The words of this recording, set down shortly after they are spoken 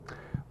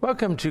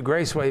Welcome to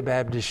Graceway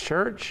Baptist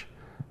Church.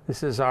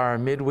 This is our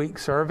midweek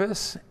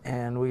service,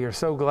 and we are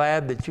so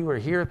glad that you are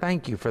here.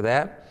 Thank you for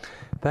that.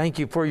 Thank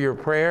you for your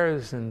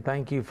prayers, and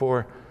thank you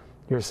for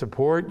your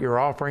support. Your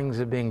offerings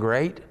have been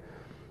great.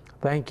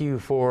 Thank you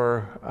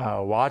for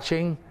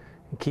watching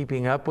and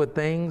keeping up with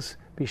things.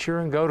 Be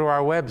sure and go to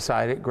our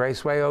website at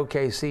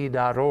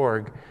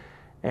gracewayokc.org,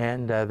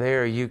 and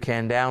there you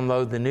can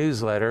download the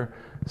newsletter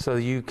so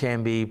you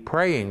can be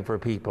praying for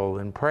people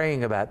and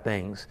praying about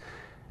things.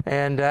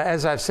 And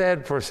as I've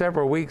said for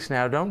several weeks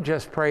now, don't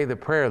just pray the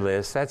prayer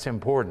list, that's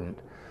important,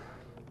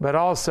 but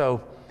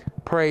also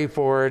pray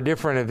for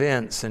different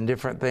events and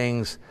different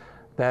things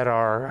that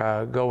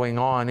are going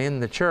on in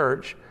the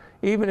church,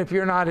 even if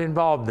you're not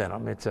involved in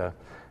them. It's a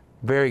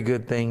very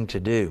good thing to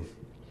do.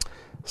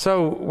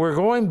 So we're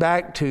going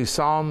back to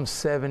Psalm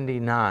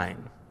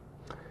 79.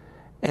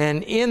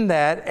 And in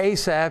that,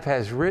 Asaph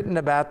has written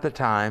about the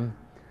time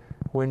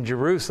when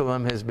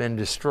Jerusalem has been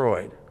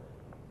destroyed.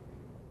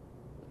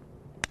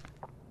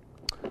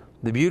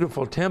 The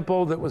beautiful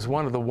temple that was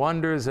one of the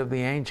wonders of the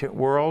ancient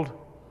world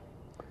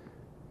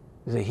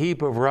is a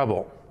heap of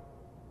rubble.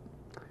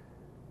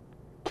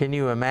 Can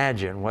you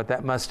imagine what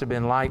that must have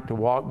been like to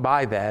walk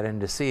by that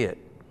and to see it?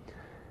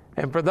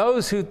 And for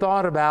those who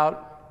thought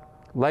about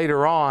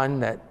later on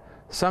that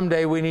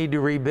someday we need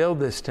to rebuild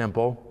this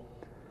temple,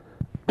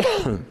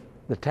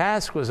 the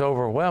task was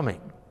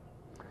overwhelming.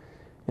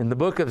 In the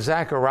book of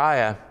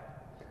Zechariah,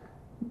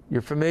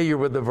 you're familiar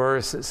with the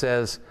verse that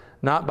says,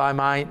 "Not by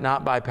might,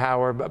 not by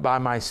power, but by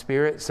my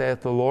Spirit,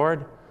 saith the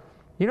Lord."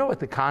 You know what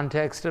the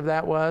context of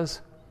that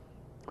was?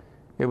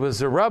 It was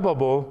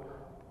Zerubbabel,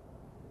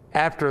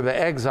 after the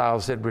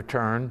exiles had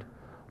returned,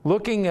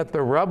 looking at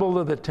the rubble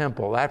of the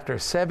temple after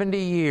 70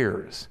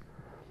 years.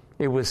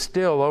 It was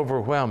still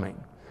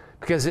overwhelming,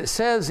 because it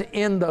says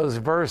in those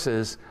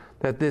verses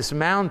that this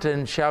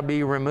mountain shall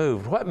be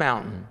removed. What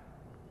mountain?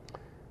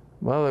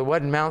 Well, it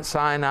wasn't Mount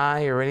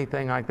Sinai or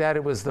anything like that.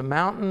 It was the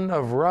mountain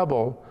of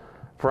rubble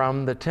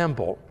from the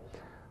temple.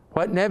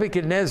 What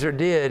Nebuchadnezzar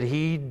did,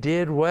 he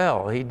did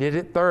well. He did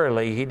it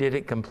thoroughly. He did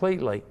it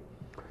completely.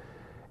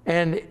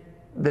 And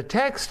the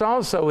text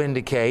also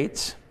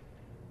indicates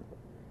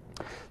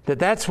that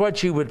that's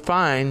what you would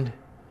find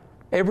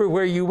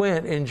everywhere you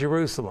went in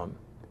Jerusalem.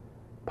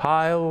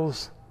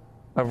 Piles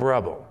of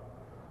rubble.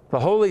 The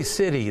holy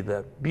city,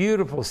 the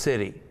beautiful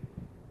city.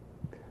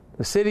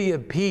 The city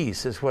of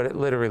peace is what it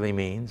literally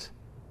means.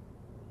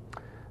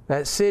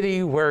 That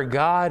city where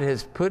God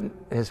has put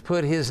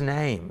His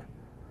name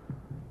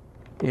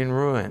in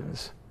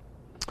ruins.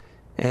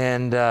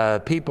 And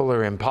people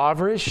are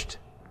impoverished.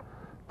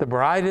 The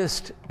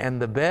brightest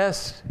and the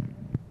best,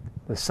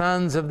 the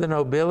sons of the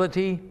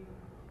nobility,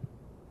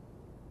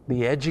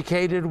 the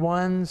educated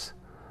ones,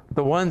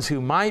 the ones who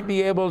might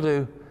be able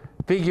to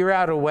figure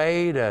out a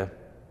way to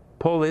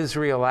pull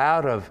Israel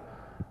out of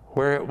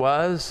where it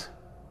was.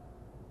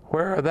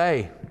 Where are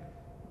they?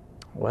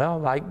 Well,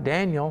 like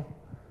Daniel,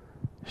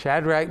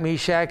 Shadrach,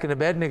 Meshach, and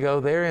Abednego,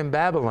 they're in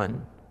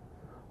Babylon,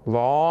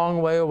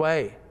 long way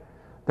away.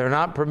 They're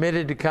not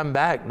permitted to come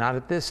back, not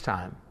at this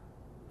time.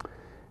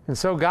 And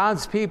so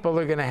God's people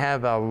are going to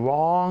have a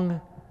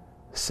long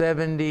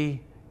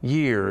 70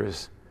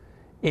 years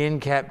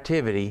in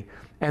captivity.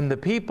 And the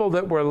people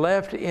that were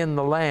left in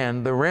the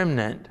land, the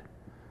remnant,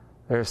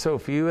 there are so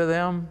few of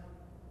them,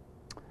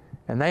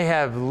 and they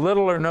have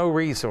little or no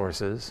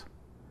resources,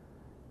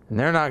 and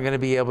they're not going to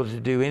be able to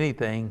do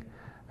anything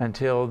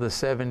until the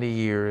 70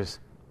 years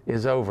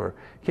is over.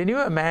 Can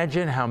you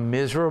imagine how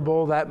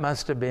miserable that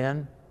must have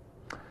been?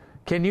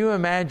 Can you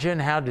imagine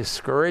how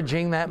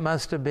discouraging that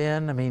must have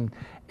been? I mean,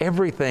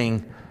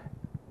 everything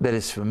that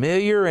is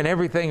familiar and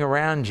everything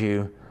around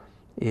you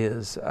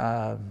is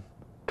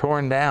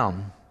torn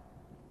down.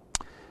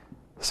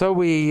 So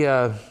we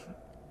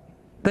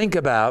think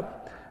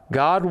about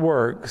God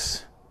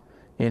works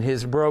in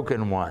His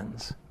broken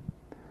ones.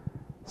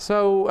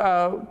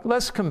 So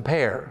let's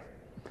compare.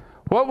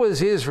 What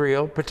was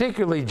Israel,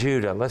 particularly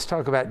Judah? Let's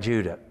talk about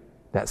Judah,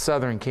 that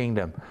southern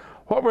kingdom.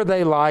 What were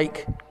they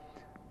like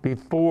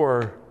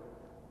before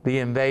the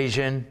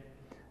invasion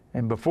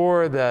and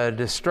before the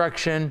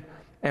destruction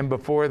and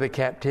before the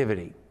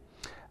captivity?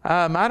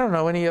 I don't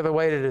know any other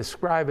way to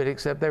describe it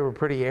except they were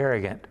pretty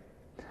arrogant.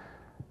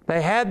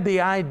 They had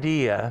the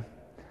idea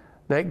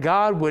that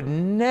God would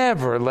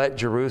never let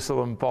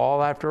Jerusalem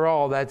fall. After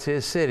all, that's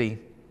His city.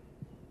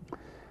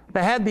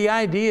 They had the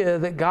idea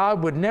that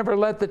God would never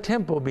let the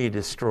temple be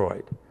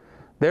destroyed.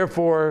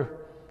 Therefore,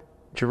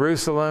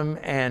 Jerusalem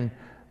and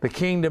the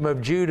kingdom of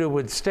Judah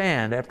would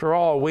stand. After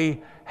all,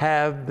 we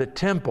have the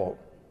temple.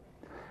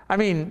 I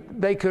mean,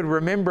 they could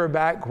remember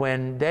back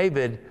when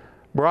David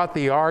brought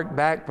the ark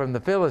back from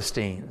the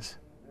Philistines.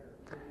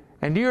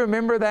 And do you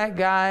remember that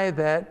guy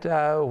that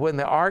when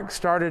the ark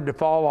started to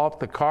fall off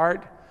the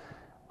cart,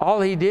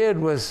 all he did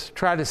was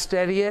try to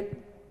steady it,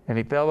 and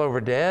he fell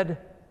over dead?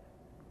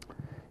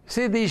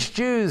 See, these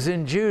Jews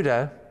in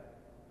Judah,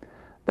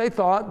 they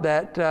thought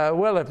that,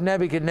 well, if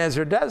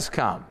Nebuchadnezzar does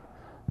come,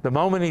 the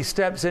moment he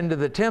steps into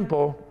the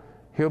temple,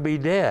 he'll be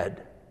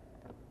dead.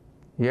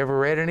 You ever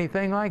read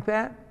anything like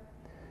that?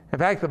 In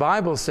fact, the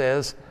Bible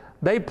says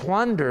they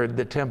plundered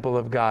the temple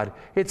of God.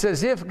 It's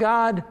as if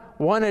God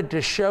wanted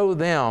to show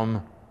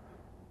them,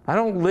 I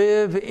don't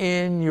live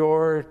in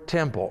your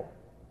temple.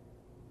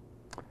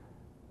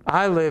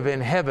 I live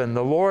in heaven.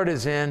 The Lord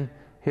is in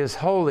His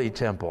holy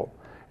temple,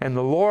 and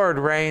the Lord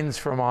reigns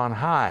from on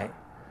high.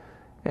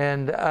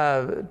 And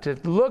to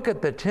look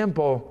at the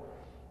temple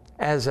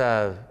as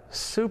a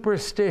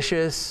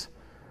superstitious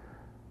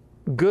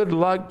good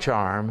luck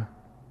charm,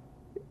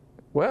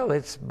 well,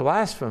 it's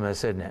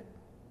blasphemous, isn't it?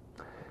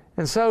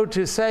 And so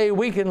to say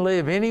we can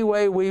live any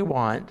way we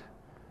want,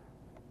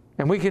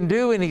 and we can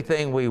do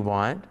anything we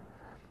want,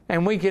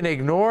 and we can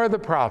ignore the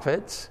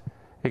prophets,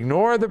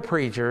 ignore the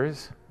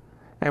preachers,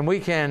 and we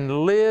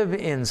can live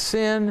in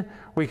sin,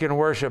 we can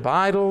worship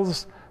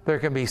idols, there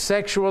can be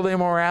sexual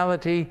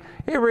immorality,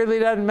 it really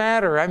doesn't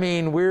matter. I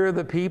mean, we're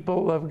the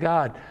people of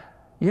God.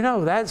 You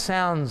know, that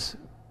sounds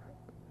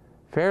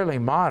fairly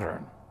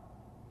modern.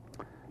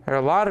 There are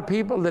a lot of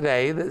people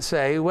today that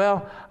say,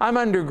 well, I'm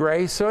under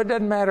grace, so it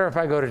doesn't matter if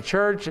I go to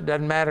church, it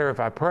doesn't matter if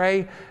I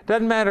pray, it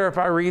doesn't matter if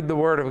I read the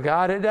Word of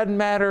God, it doesn't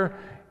matter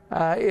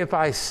if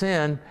I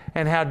sin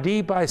and how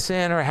deep I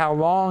sin or how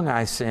long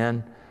I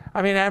sin.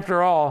 I mean,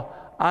 after all,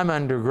 I'm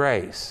under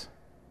grace.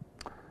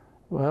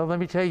 Well, let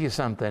me tell you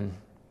something.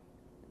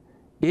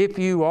 If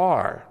you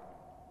are,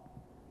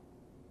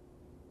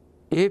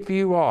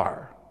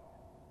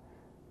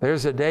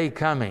 there's a day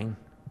coming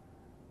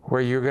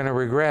where you're going to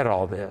regret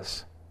all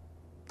this.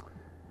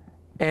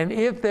 And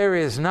if there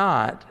is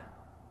not,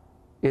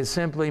 it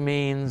simply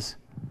means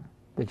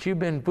that you've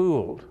been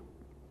fooled.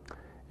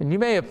 And you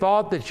may have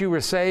thought that you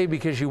were saved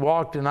because you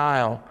walked an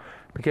aisle,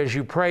 because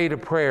you prayed a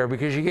prayer,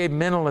 because you gave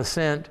mental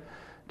assent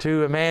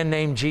to a man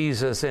named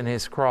Jesus and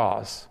His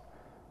cross.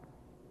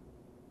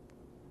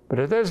 But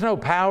if there's no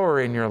power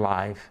in your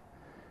life,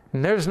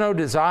 and there's no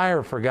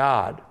desire for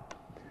God,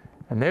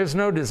 and there's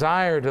no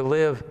desire to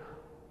live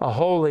a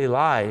holy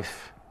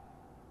life,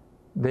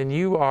 then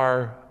you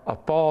are a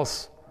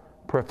false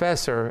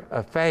professor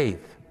of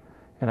faith.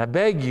 And I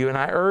beg you and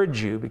I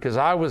urge you, because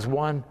I was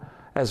one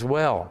as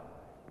well,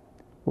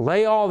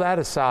 lay all that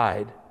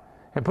aside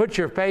and put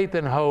your faith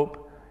and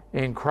hope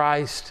in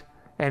Christ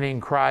and in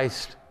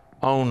Christ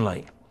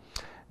only.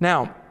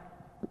 Now,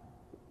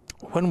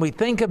 when we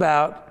think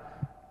about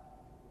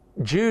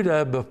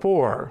Judah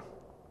before,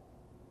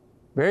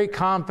 very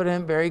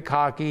confident, very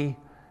cocky,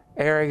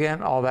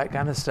 arrogant, all that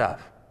kind of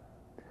stuff.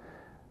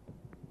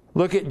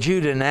 Look at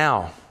Judah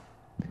now.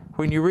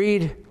 When you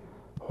read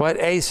what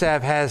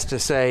Asaph has to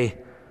say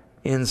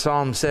in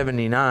Psalm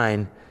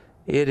 79,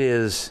 it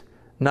is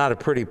not a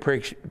pretty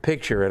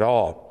picture at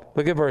all.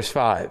 Look at verse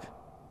 5.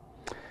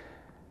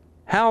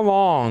 How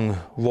long,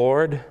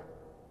 Lord,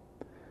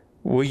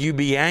 will you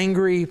be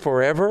angry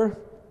forever?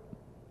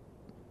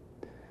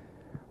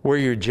 Will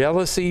your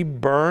jealousy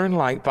burn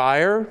like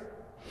fire?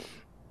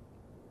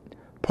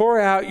 Pour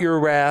out your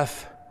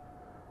wrath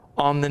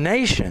on the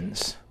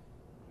nations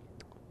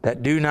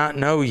that do not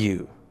know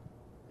you,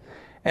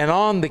 and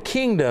on the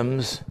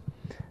kingdoms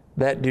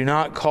that do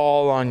not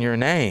call on your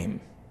name.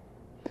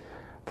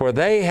 For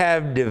they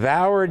have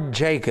devoured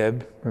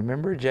Jacob.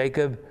 Remember,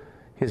 Jacob,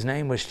 his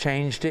name was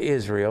changed to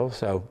Israel,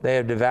 so they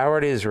have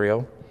devoured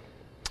Israel,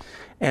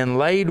 and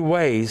laid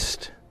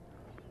waste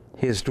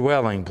his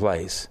dwelling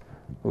place.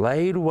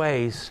 Laid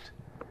waste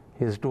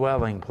his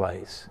dwelling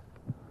place.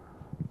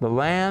 The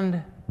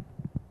land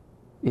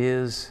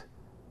is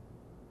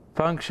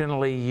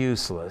functionally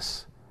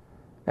useless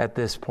at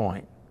this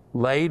point.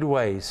 Laid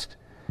waste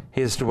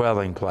his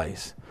dwelling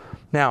place.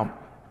 Now,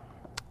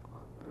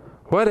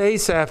 what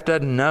Asaph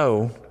doesn't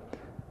know,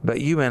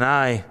 but you and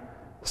I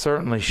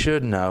certainly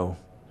should know,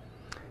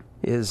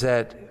 is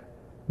that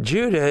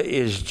Judah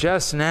is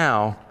just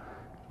now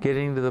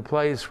getting to the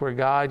place where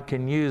God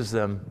can use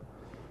them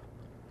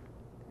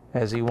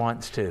as He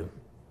wants to.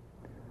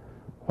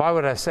 Why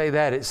would I say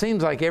that? It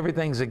seems like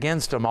everything's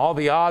against them. All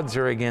the odds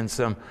are against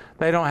them.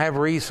 They don't have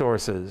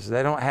resources.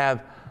 They don't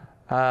have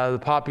the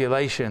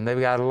population. They've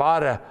got a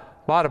lot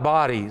of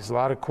bodies, a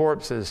lot of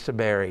corpses to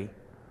bury.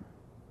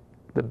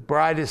 The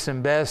brightest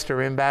and best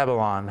are in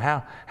Babylon.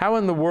 How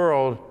in the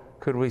world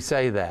could we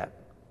say that?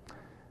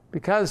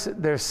 Because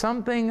there's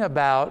something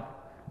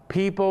about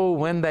people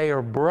when they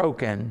are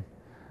broken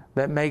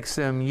that makes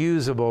them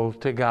usable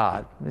to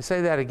God. Let me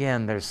say that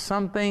again. There's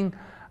something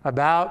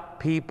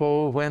about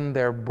people when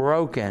they're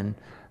broken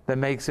that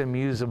makes them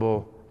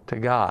usable to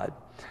God.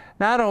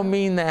 Now, I don't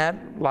mean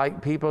that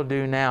like people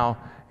do now.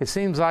 It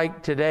seems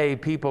like today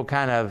people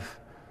kind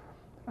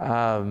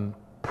of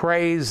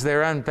praise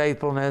their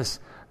unfaithfulness,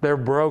 their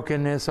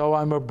brokenness. Oh,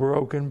 I'm a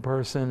broken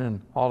person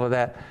and all of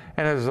that.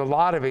 And there's a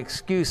lot of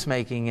excuse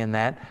making in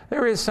that.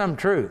 There is some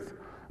truth.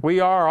 We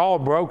are all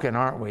broken,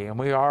 aren't we? And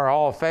we are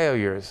all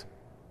failures.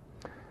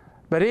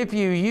 But if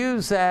you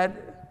use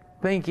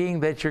that thinking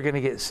that you're going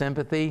to get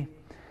sympathy,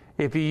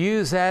 if you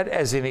use that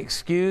as an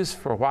excuse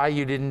for why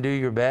you didn't do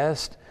your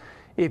best,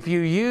 if you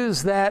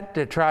use that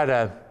to try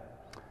to,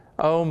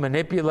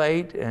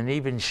 manipulate and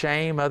even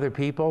shame other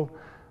people,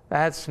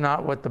 That's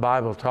not what the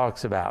Bible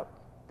talks about.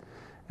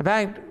 In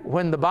fact,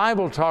 when the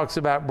Bible talks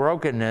about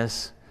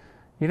brokenness,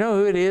 you know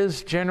who it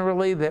is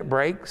generally that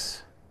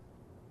breaks?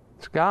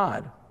 It's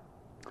God.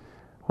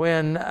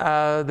 When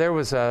there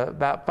was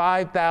about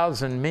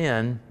 5,000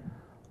 men,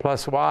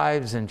 plus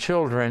wives and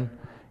children,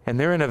 and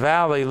they're in a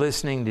valley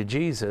listening to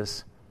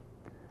Jesus,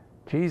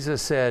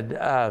 Jesus said,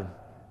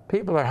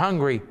 people are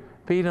hungry,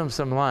 feed them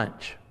some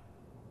lunch.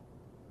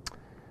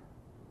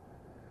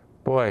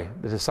 Boy,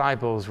 the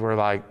disciples were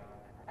like,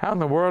 how in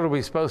the world are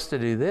we supposed to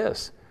do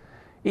this?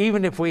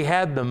 Even if we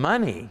had the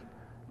money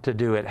to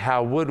do it,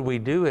 how would we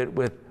do it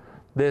with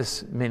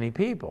this many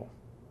people?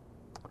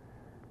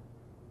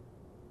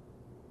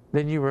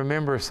 Then you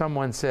remember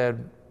someone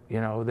said,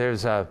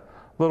 there's a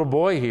little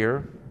boy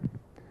here.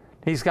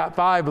 He's got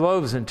 5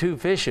 loaves and 2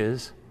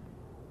 fishes.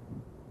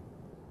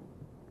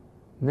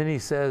 And then he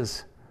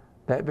says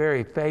that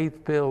very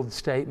faith-filled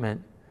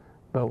statement,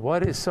 but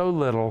what is so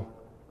little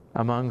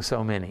among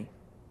so many?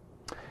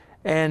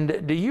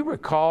 And do you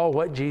recall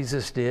what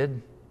Jesus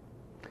did?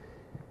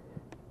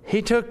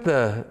 He took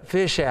the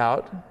fish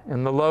out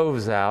and the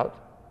loaves out,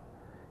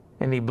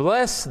 and he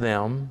blessed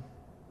them,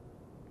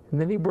 and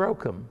then he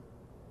broke them.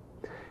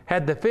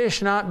 Had the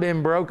fish not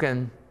been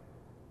broken,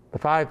 the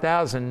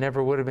 5,000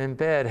 never would have been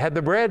fed. Had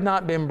the bread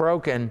not been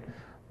broken,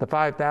 the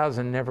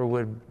 5,000 never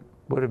would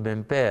have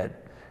been fed.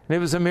 And it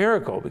was a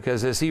miracle,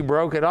 because as he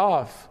broke it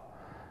off,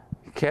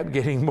 it kept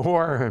getting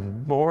more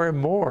and more and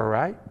more,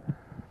 right?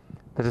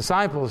 The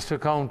disciples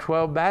took home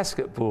 12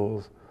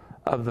 basketfuls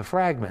of the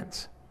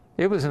fragments.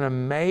 It was an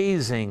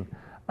amazing,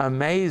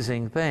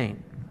 amazing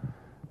thing.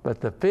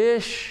 But the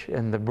fish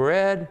and the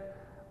bread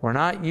were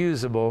not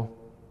usable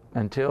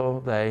until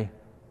they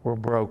were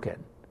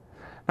broken.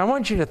 Now, I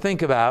want you to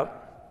think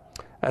about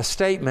a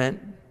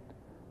statement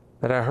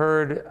that I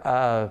heard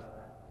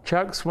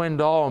Chuck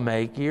Swindoll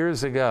make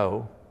years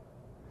ago.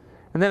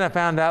 And then I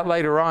found out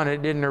later on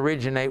it didn't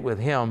originate with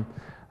him.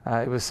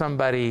 It was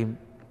somebody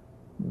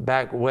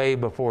back way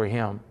before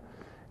him.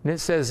 And it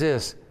says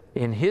this: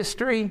 in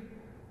history,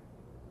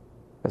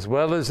 as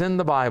well as in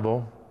the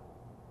Bible,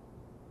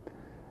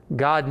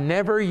 God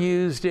never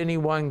used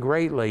anyone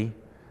greatly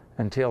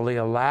until he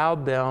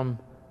allowed them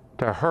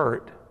to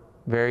hurt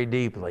very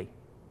deeply.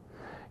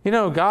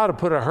 God will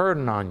put a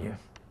hurting on you.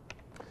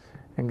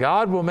 And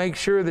God will make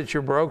sure that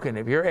you're broken.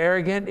 If you're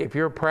arrogant, if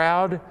you're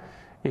proud,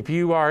 if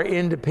you are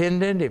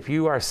independent, if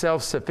you are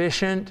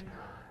self-sufficient,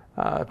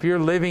 if you're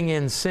living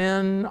in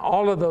sin,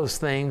 all of those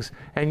things,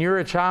 and you're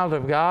a child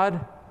of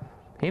God,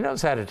 he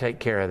knows how to take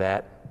care of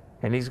that,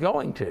 and he's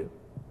going to.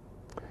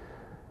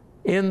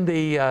 In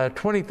the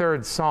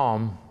 23rd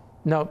Psalm,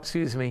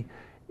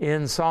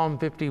 in Psalm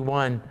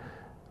 51,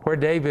 where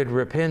David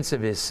repents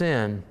of his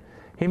sin,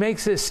 he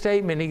makes this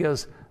statement. He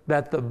goes,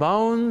 that the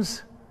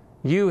bones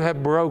you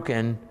have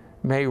broken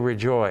may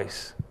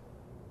rejoice.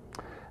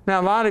 Now,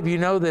 a lot of you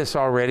know this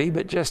already,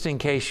 but just in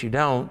case you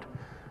don't,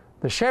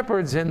 the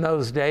shepherds in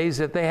those days,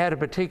 if they had a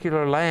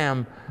particular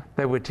lamb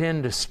that would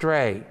tend to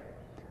stray,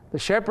 the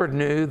shepherd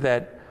knew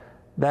that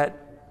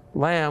that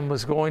lamb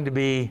was going to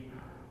be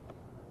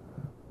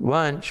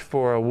lunch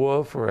for a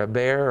wolf or a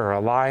bear or a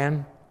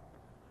lion.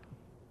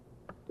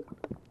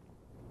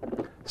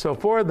 So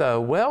for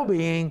the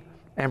well-being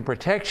and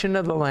protection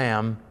of the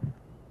lamb,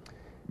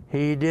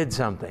 he did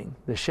something.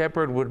 The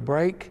shepherd would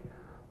break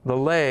the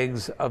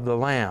legs of the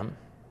lamb,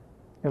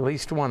 at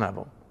least one of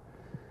them.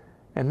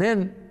 And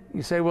then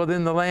you say, well,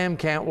 then the lamb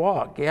can't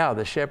walk. Yeah,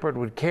 the shepherd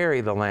would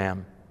carry the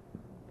lamb,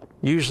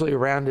 usually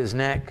around his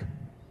neck.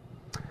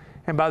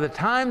 And by the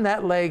time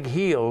that leg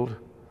healed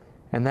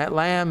and that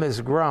lamb is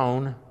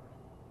grown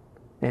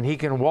and he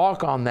can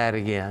walk on that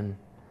again,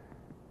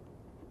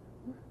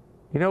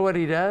 you know what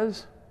he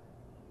does?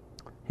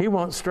 He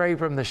won't stray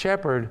from the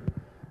shepherd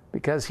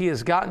because he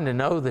has gotten to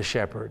know the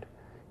shepherd.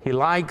 He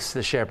likes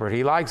the shepherd.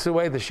 He likes the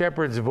way the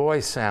shepherd's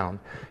voice sounds.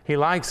 He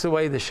likes the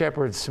way the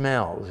shepherd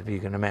smells, if you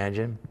can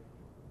imagine.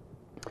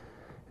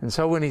 And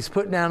so when he's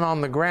put down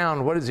on the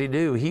ground, what does he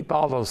do? He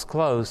follows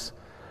close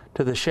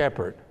to the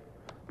shepherd,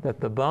 that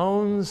the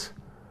bones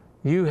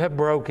you have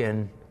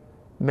broken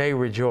may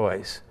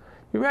rejoice.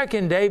 You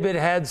reckon David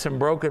had some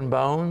broken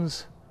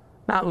bones?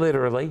 Not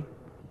literally,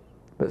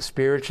 but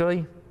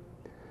spiritually.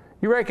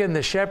 You reckon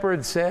the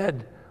shepherd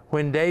said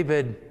when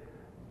David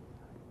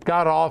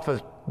got off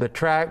of the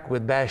track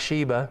with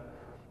Bathsheba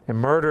and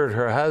murdered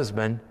her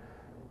husband,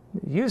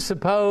 you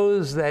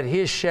suppose that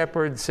his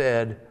shepherd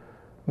said,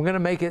 I'm going to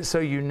make it so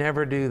you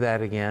never do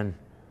that again,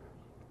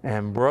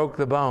 and broke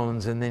the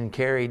bones and then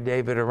carried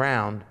David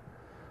around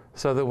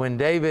so that when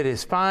David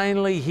is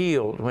finally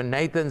healed, when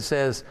Nathan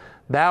says,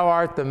 thou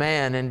art the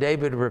man, and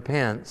David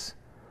repents,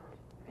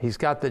 he's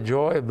got the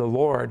joy of the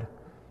Lord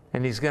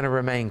and he's going to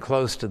remain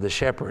close to the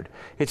shepherd.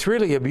 It's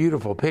really a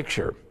beautiful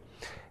picture.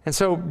 And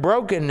so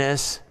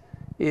brokenness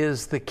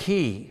is the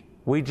key.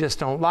 We just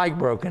don't like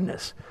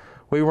brokenness.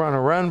 We want to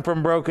run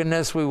from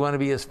brokenness. We want to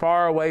be as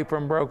far away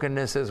from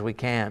brokenness as we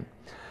can.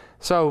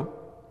 So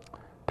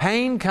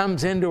pain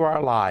comes into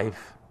our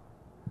life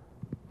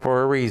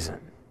for a reason.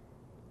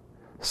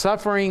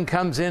 Suffering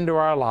comes into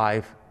our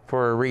life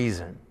for a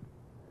reason.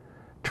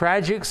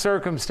 Tragic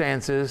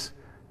circumstances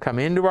come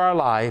into our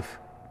life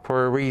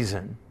for a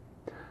reason.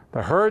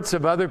 The hurts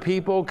of other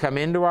people come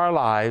into our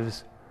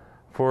lives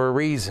for a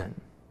reason.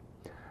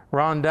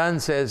 Ron Dunn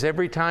says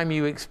every time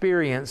you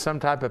experience some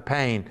type of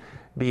pain,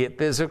 be it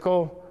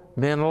physical,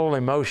 mental,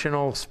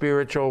 emotional,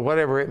 spiritual,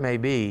 whatever it may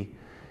be,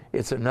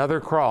 it's another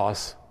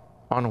cross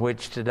on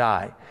which to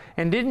die.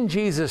 And didn't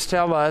Jesus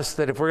tell us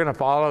that if we're going to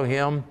follow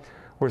Him,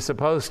 we're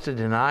supposed to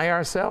deny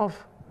ourselves?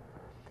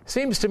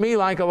 Seems to me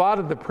like a lot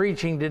of the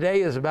preaching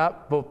today is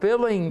about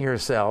fulfilling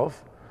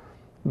yourself,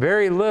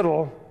 very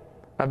little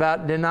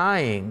about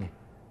denying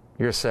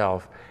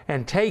yourself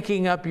and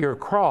taking up your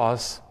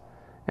cross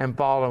and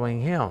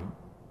following Him.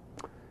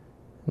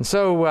 And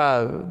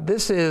so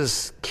this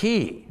is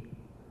key.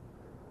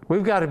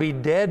 We've got to be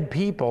dead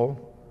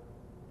people.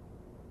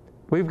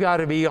 We've got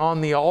to be on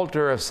the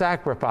altar of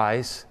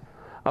sacrifice,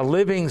 a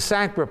living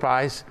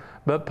sacrifice.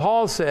 But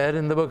Paul said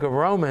in the book of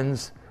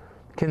Romans,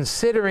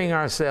 considering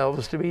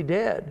ourselves to be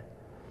dead,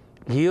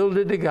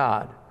 yielded to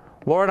God.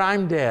 Lord,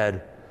 I'm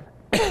dead.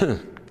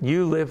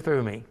 You live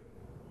through me.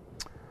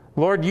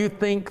 Lord, you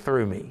think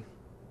through me.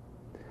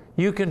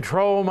 You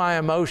control my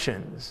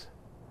emotions.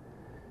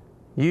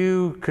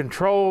 You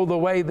control the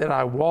way that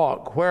I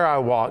walk, where I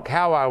walk,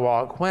 how I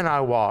walk, when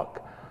I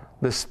walk,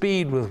 the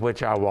speed with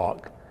which I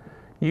walk.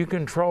 You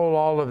control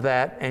all of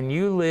that, and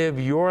you live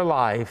your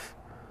life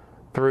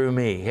through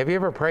me. Have you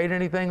ever prayed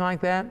anything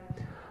like that?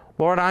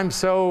 Lord, I'm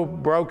so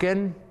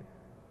broken.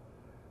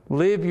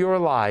 Live your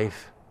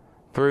life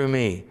through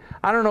me.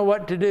 I don't know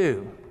what to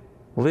do.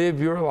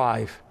 Live your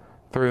life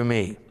through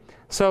me.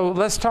 So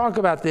let's talk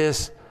about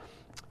this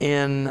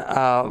in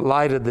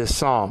light of this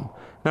psalm.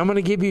 Now I'm going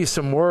to give you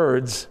some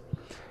words,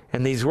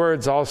 and these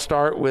words all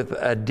start with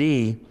a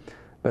D,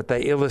 but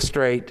they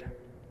illustrate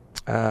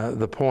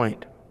the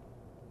point.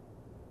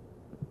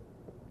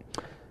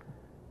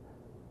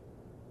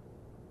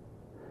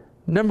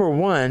 Number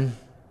one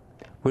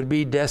would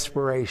be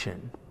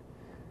desperation.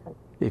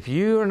 If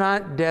you're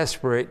not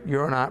desperate,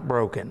 you're not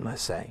broken,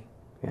 let's say.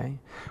 Okay?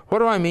 What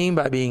do I mean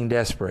by being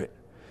desperate?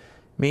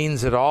 It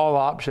means that all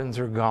options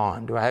are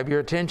gone. Do I have your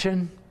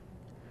attention?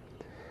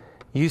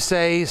 You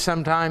say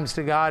sometimes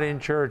to God in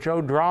church,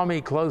 oh, draw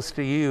me close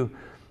to you.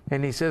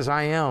 And He says,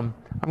 I am.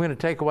 I'm going to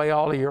take away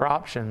all of your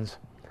options.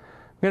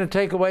 I'm going to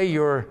take away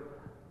your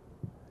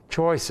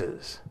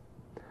choices.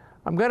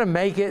 I'm going to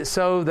make it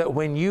so that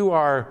when you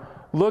are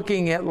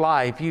looking at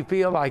life, you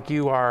feel like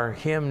you are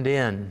hemmed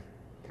in,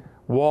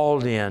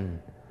 walled in,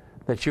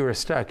 that you are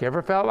stuck.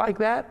 Ever felt like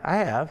that? I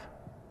have.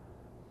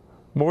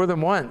 More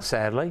than once,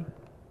 sadly.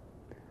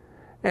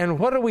 And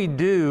what do we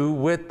do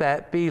with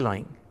that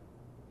feeling?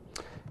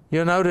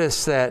 You'll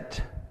notice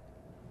that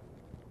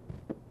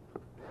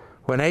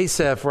when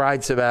Asaph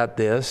writes about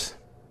this,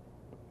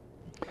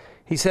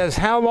 he says,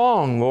 how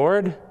long,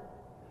 Lord?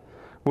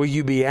 Will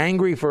you be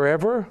angry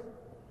forever?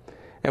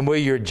 And will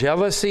your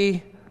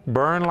jealousy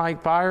burn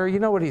like fire? You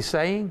know what he's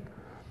saying?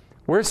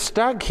 We're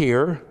stuck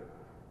here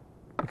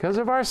because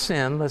of our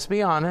sin, let's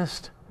be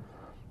honest.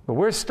 But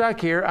we're stuck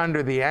here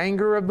under the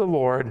anger of the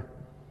Lord,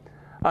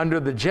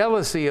 under the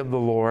jealousy of the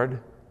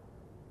Lord,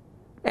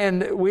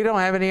 and we don't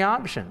have any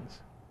options.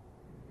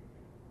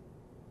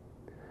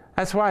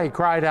 That's why he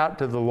cried out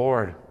to the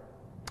Lord.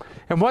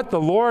 And what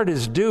the Lord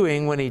is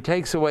doing when He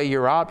takes away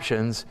your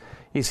options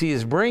is He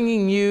is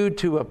bringing you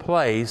to a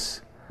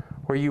place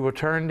where you will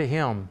turn to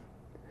Him.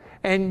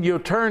 And you'll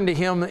turn to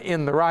Him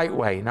in the right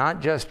way,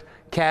 not just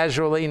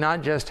casually,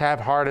 not just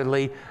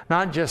half-heartedly,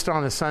 not just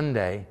on a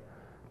Sunday,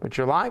 but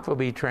your life will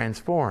be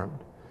transformed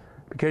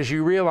because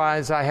you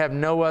realize I have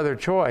no other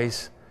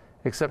choice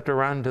except to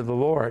run to the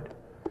Lord.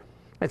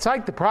 It's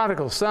like the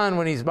prodigal son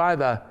when he's by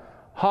the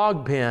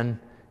hog pen.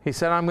 He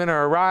said, I'm going to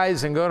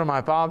arise and go to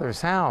my father's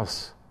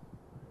house.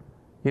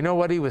 You know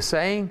what he was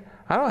saying?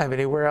 I don't have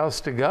anywhere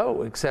else to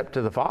go except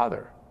to the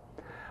Father.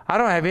 I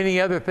don't have any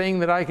other thing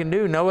that I can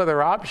do, no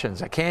other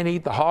options. I can't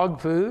eat the hog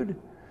food,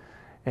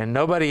 and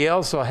nobody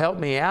else will help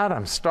me out.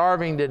 I'm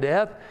starving to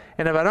death,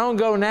 and if I don't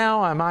go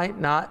now, I might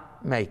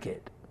not make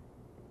it.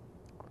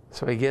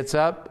 So he gets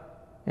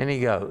up and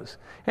he goes.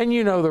 And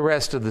you know the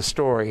rest of the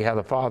story, how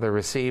the Father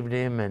received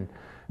him and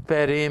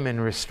fed him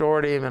and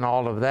restored him and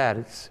all of that.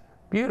 It's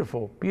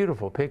beautiful,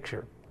 beautiful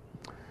picture.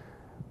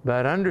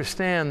 But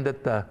understand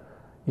that the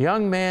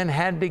young man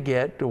had to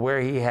get to where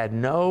he had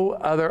no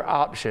other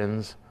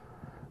options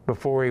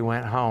before he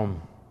went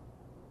home.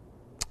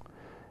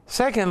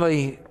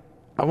 Secondly,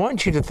 I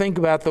want you to think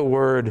about the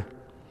word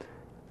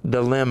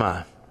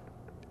dilemma.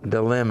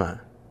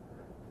 Dilemma.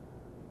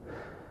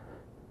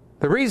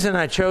 The reason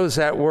I chose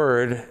that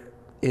word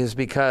is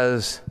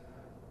because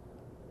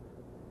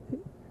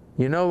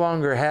you no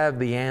longer have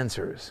the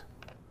answers.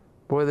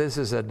 Boy, this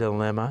is a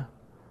dilemma.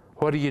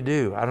 What do you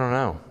do? I don't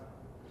know.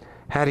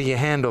 How do you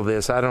handle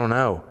this? I don't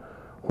know.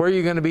 Where are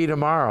you going to be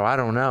tomorrow? I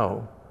don't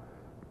know.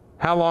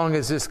 How long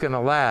is this going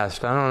to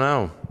last? I don't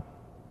know.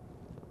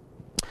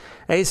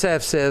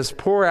 Asaph says,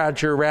 pour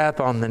out your wrath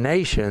on the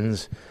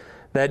nations.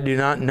 that do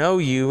not know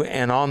you,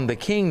 and on the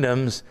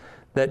kingdoms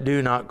that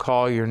do not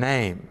call your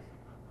name.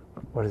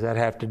 What does that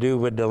have to do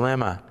with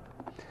dilemma?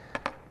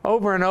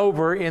 Over and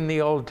over in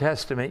the Old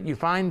Testament, you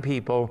find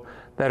people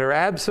that are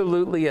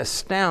absolutely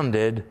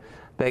astounded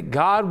that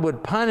God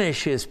would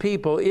punish his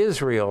people,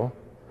 Israel,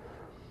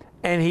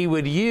 and he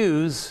would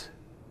use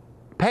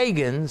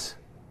pagans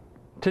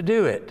to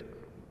do it.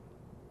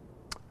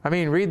 I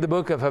mean, read the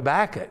book of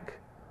Habakkuk.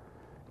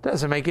 It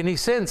doesn't make any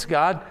sense,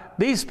 God.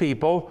 These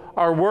people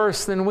are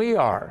worse than we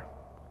are.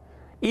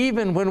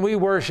 Even when we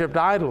worshiped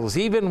idols,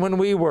 even when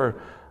we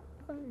were,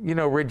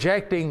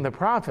 rejecting the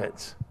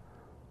prophets,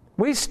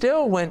 we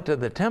still went to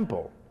the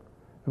temple.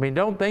 I mean,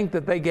 don't think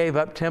that they gave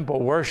up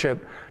temple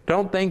worship.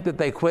 Don't think that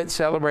they quit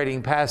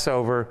celebrating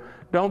Passover.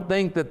 Don't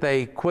think that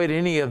they quit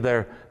any of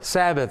their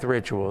Sabbath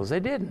rituals. They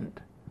didn't.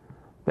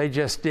 They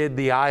just did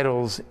the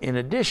idols in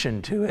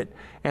addition to it,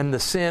 and the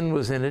sin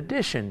was in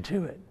addition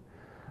to it.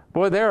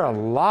 Boy, there are a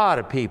lot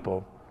of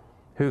people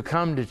who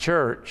come to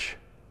church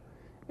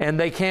and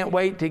they can't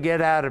wait to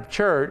get out of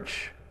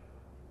church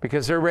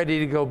because they're ready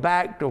to go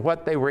back to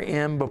what they were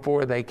in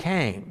before they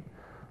came.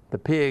 The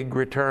pig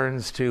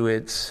returns to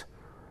its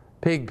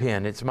pig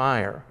pen, its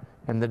mire,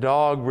 and the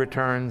dog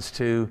returns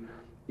to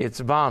its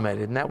vomit.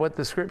 Isn't that what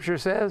the scripture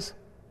says?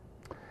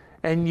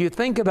 And you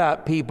think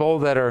about people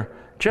that are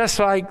just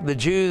like the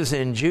Jews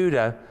in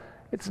Judah.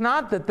 It's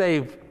not that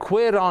they've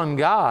quit on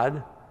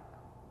God,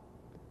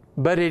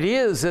 but it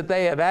is that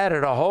they have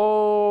added a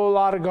whole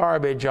lot of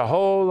garbage, a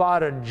whole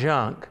lot of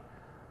junk.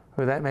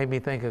 Well, that made me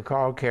think of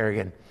Carl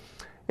Kerrigan.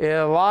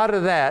 A lot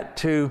of that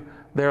to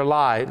their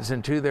lives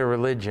and to their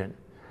religion.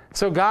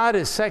 So God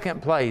is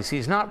second place.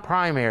 He's not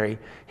primary.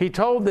 He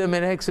told them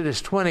in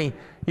Exodus 20,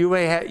 you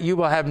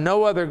will have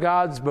no other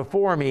gods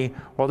before me.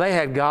 Well, they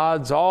had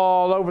gods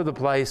all over the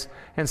place,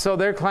 and so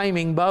they're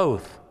claiming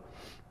both.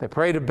 They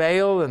pray to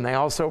Baal, and they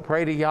also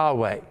pray to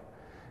Yahweh.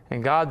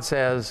 And God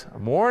says,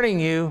 I'm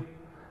warning you,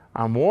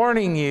 I'm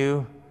warning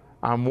you,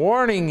 I'm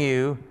warning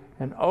you.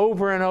 And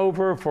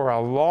over for a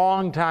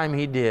long time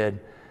he did.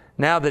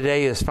 Now the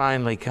day has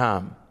finally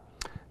come.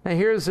 Now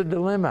here's the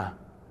dilemma.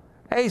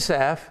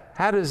 Asaph,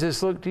 how does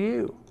this look to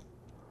you?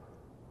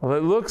 Well,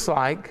 it looks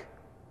like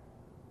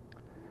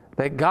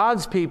that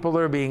God's people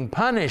are being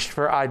punished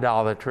for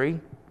idolatry,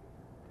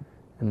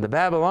 and the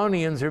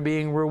Babylonians are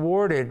being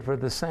rewarded for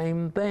the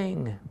same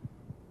thing.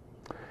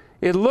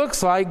 It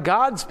looks like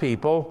God's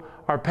people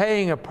are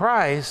paying a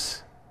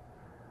price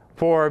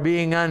for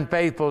being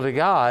unfaithful to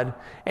God,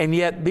 and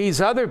yet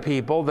these other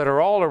people that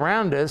are all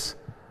around us,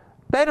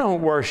 they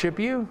don't worship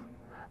you.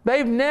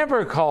 They've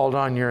never called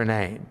on your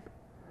name.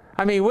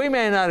 I mean, we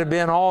may not have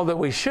been all that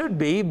we should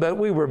be, but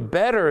we were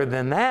better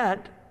than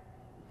that.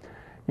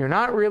 You're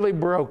not really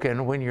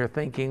broken when you're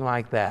thinking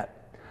like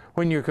that.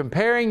 When you're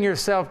comparing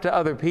yourself to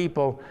other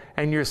people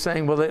and you're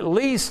saying, well, at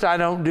least I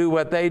don't do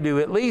what they do.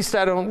 At least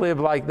I don't live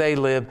like they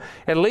live.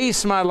 At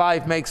least my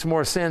life makes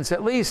more sense.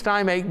 At least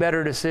I make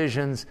better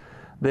decisions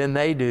than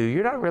they do.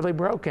 You're not really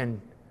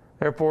broken.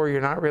 Therefore, you're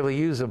not really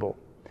usable.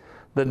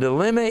 The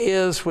dilemma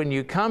is when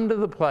you come to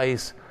the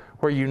place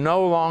where you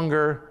no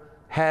longer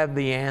have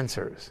the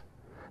answers.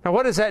 Now,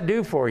 what does that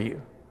do for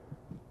you?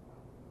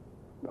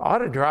 It ought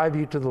to drive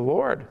you to the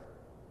Lord.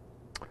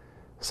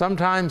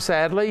 Sometimes,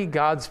 sadly,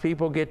 God's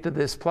people get to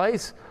this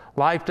place.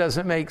 Life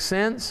doesn't make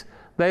sense.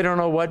 They don't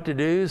know what to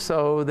do,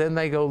 so then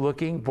they go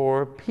looking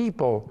for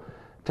people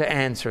to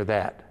answer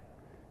that.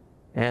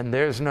 And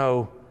there's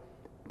no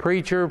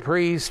preacher,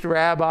 priest,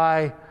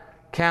 rabbi,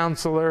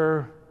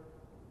 counselor,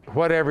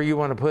 whatever you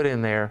want to put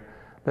in there,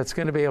 that's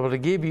going to be able to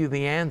give you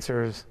the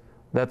answers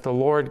that the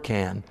Lord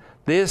can.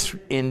 This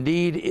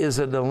indeed is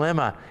a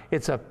dilemma.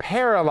 It's a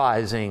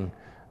paralyzing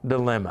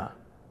dilemma.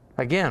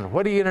 Again,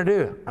 what are you going to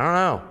do? I don't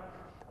know.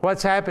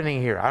 What's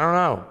happening here? I don't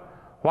know.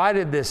 Why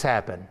did this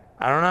happen?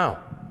 I don't know.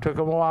 It took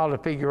them a while to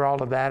figure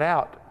all of that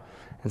out.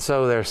 And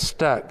so they're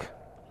stuck.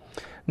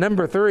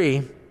 Number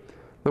 3,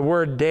 the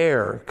word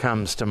dare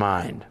comes to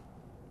mind.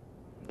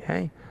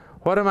 Okay?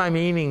 What am I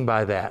meaning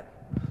by that?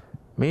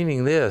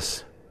 Meaning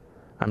this.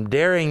 I'm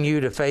daring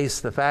you to face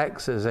the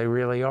facts as they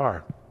really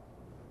are.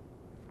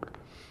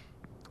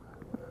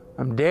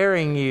 I'm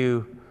daring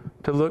you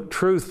to look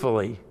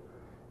truthfully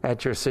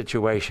at your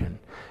situation.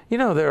 You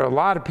know, there are a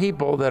lot of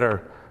people that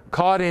are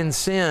caught in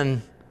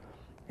sin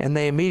and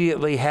they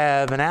immediately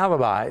have an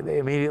alibi. They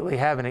immediately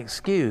have an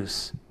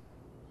excuse.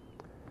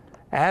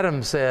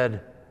 Adam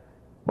said,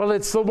 well,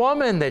 it's the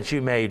woman that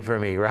you made for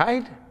me,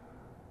 right?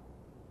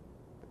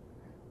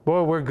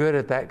 Boy, we're good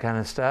at that kind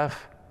of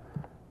stuff.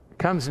 It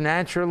comes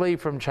naturally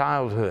from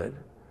childhood.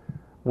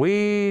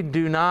 We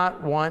do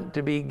not want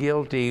to be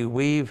guilty.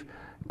 We've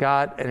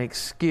got an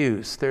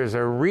excuse. There's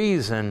a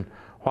reason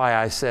why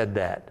I said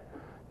that.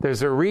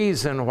 There's a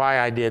reason why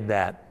I did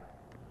that.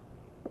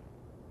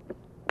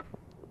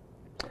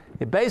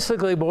 It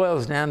basically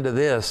boils down to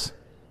this.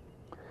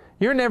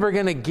 You're never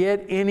going to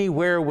get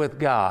anywhere with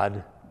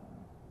God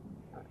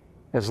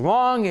as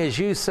long as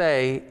you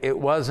say it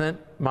wasn't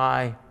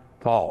my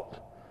fault.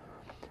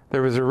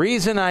 There was a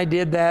reason I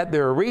did that.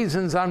 There are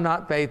reasons I'm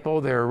not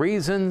faithful. There are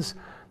reasons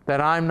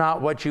that I'm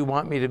not what you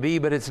want me to be,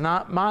 but it's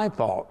not my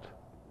fault.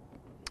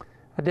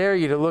 I dare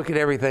you to look at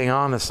everything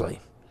honestly.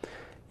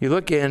 You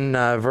look in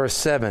verse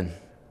 7.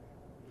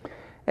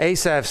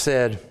 Asaph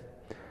said,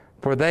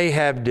 "For they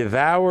have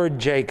devoured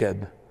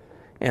Jacob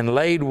and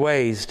laid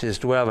waste his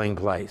dwelling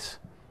place."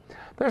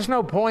 There's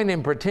no point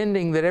in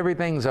pretending that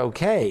everything's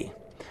okay.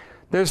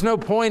 There's no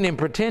point in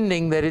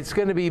pretending that it's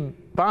going to be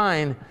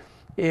fine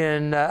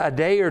in a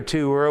day or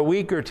two or a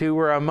week or two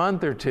or a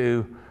month or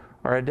two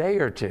or a day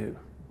or two.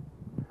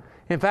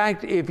 In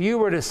fact, if you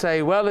were to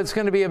say, well, it's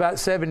going to be about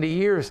 70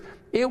 years,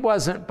 it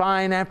wasn't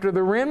fine after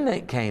the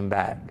remnant came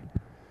back.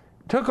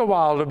 It took a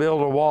while to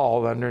build a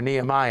wall under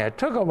Nehemiah. It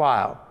took a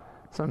while,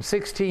 some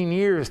 16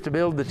 years to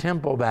build the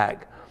temple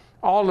back.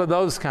 All of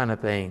those kind of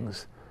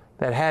things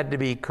that had to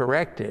be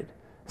corrected.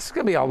 It's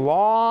going to be a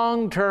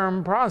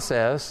long-term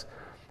process,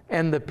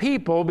 and the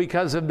people,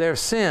 because of their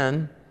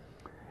sin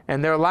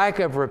and their lack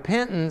of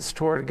repentance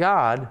toward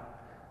God,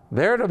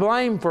 they're to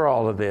blame for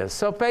all of this.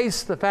 So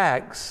face the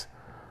facts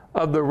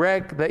of the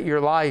wreck that your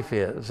life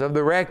is, of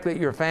the wreck that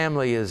your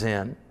family is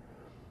in.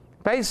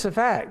 Face the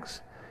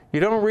facts. You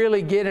don't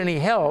really get any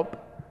help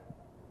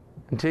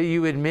until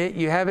you admit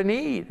you have a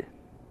need.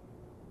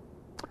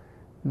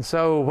 And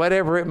so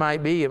whatever it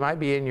might be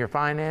in your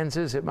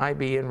finances, it might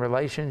be in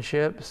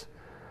relationships.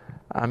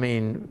 I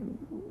mean,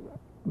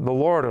 the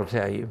Lord will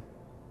tell you.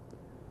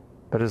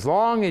 But as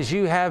long as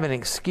you have an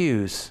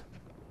excuse,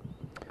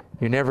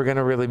 you're never going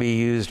to really be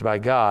used by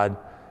God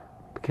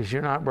because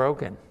you're not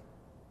broken.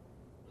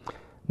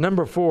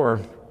 Number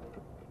 4,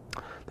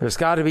 there's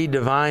got to be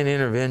divine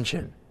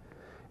intervention.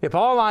 If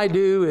all I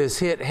do is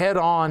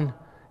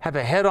have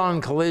a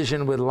head-on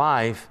collision with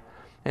life,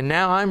 and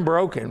now I'm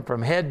broken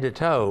from head to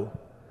toe,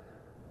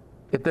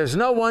 if there's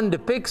no one to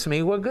fix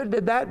me, what good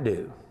did that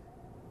do?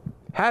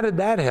 How did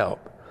that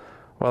help?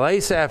 Well,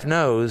 Asaph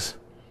knows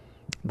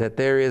that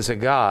there is a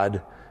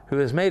God who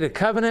has made a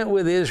covenant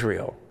with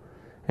Israel,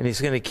 and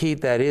he's going to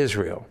keep that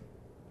Israel.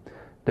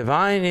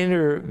 Divine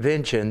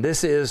intervention,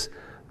 this is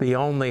the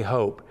only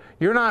hope.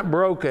 You're not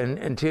broken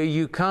until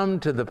you come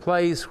to the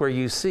place where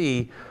you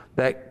see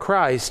that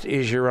Christ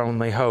is your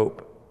only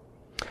hope.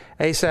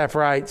 Asaph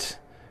writes,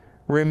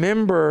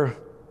 "Remember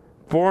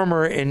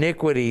former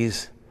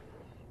iniquities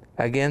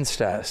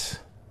against us."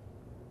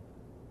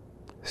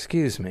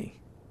 Excuse me.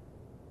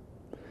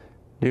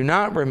 Do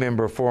not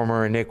remember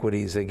former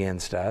iniquities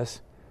against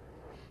us,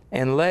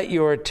 and let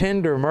your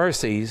tender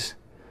mercies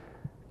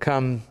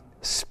come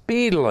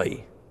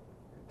speedily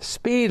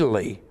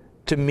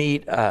to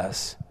meet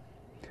us,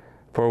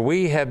 for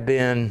we have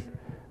been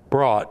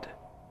brought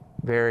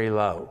very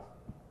low.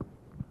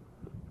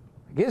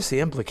 I guess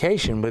the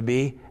implication would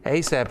be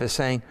Asaph is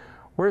saying,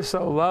 we're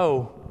so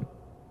low,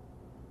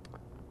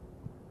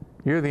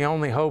 you're the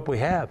only hope we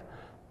have.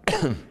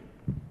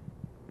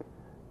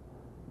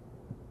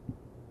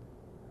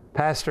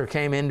 Pastor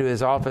came into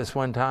his office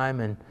one time,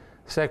 and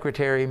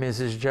Secretary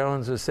Mrs.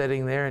 Jones was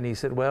sitting there, and he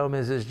said, "Well,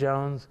 Mrs.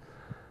 Jones,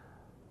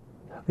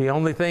 the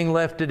only thing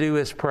left to do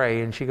is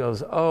pray." And she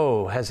goes,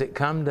 "Oh, has it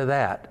come to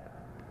that?"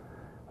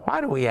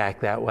 Why do we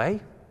act that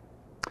way?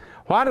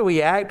 Why do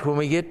we act when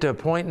we get to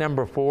point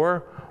number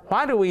 4?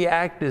 Why do we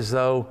act as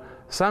though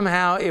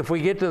somehow if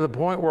we get to the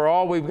point where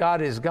all we've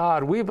got is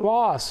God, we've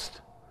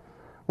lost?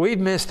 We've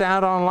missed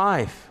out on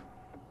life.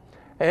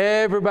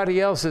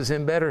 Everybody else is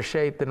in better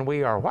shape than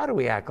we are. Why do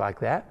we act like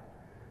that?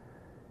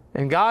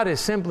 And God is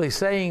simply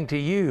saying to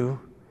you,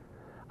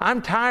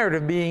 I'm tired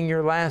of being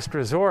your last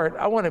resort.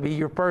 I want to be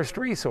your first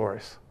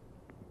resource.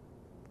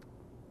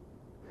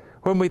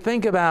 When we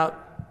think about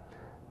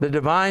the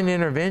divine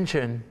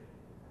intervention,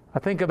 I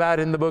think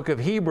about in the book of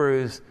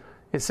Hebrews,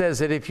 it says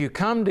that if you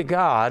come to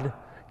God,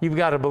 you've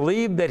got to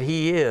believe that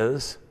He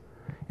is,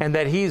 and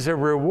that He's a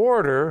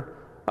rewarder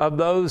of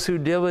those who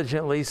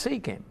diligently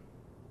seek Him.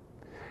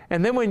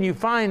 And then when you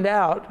find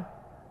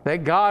out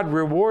that God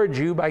rewards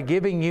you by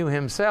giving you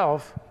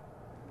Himself,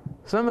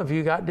 some of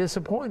you got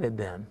disappointed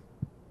then.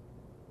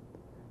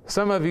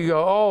 Some of you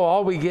go, oh,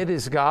 all we get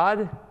is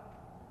God?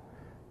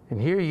 And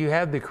here you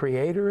have the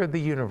Creator of the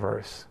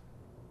universe,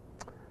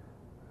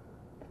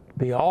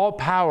 the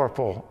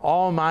all-powerful,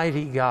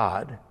 almighty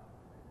God.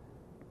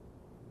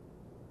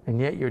 And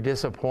yet you're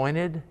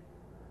disappointed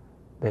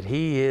that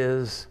He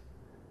is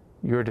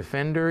your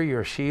defender,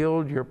 your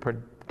shield, your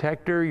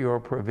protector, your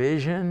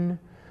provision.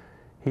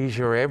 He's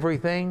your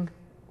everything.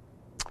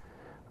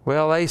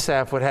 Well,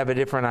 Asaph would have a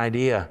different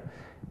idea.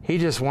 He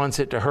just wants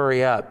it to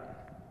hurry up.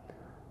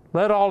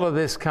 Let all of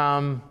this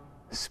come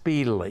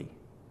speedily.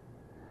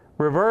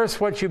 Reverse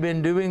what you've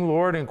been doing,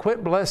 Lord, and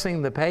quit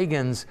blessing the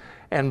pagans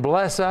and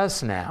bless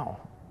us now.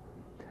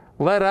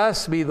 Let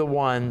us be the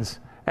ones,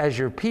 as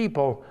your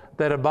people,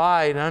 that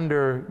abide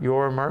under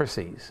your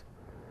mercies.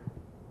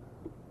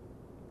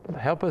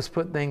 Help us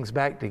put things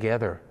back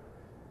together.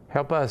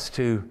 Help us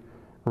to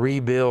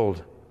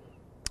rebuild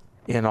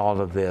in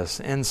all of this.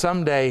 And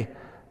someday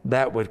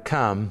that would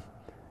come,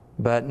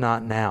 but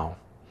not now.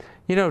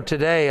 You know,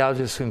 today, I'll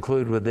just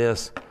conclude with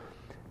this.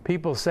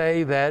 People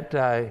say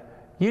that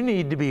you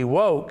need to be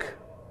woke.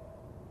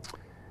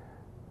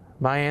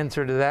 My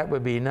answer to that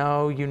would be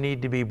no, you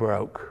need to be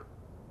broke.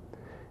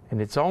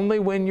 And it's only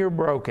when you're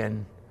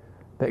broken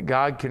that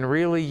God can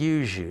really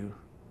use you,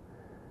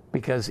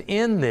 because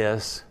in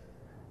this,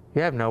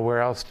 you have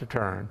nowhere else to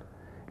turn.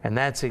 And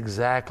that's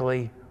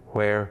exactly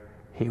where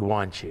He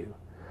wants you.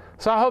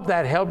 So I hope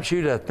that helps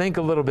you to think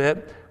a little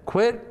bit.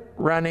 Quit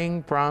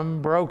running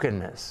from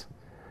brokenness.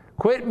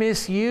 Quit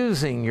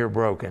misusing your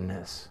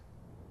brokenness.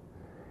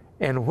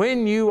 And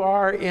when you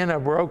are in a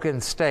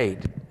broken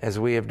state, as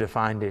we have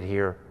defined it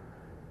here,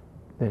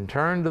 then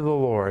turn to the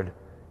Lord.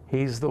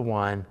 He's the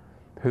one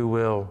who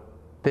will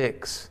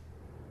fix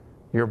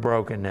your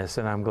brokenness,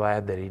 and I'm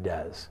glad that He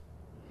does.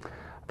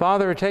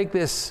 Father, take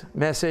this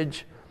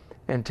message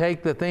and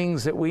take the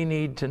things that we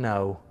need to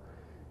know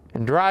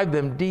and drive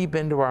them deep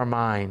into our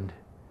mind,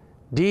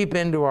 deep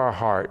into our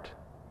heart,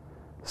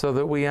 so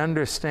that we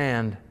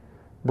understand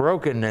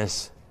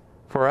brokenness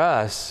for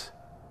us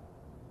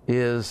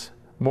is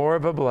more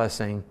of a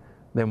blessing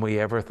than we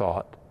ever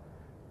thought.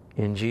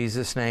 In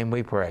Jesus' name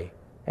we pray.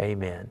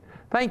 Amen.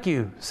 Thank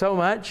you so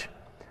much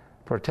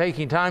for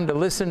taking time to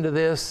listen to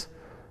this.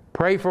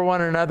 Pray for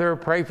one another,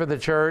 pray for the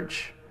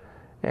church,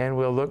 and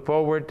we'll look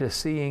forward to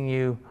seeing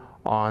you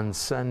on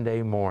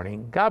Sunday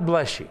morning. God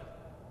bless you.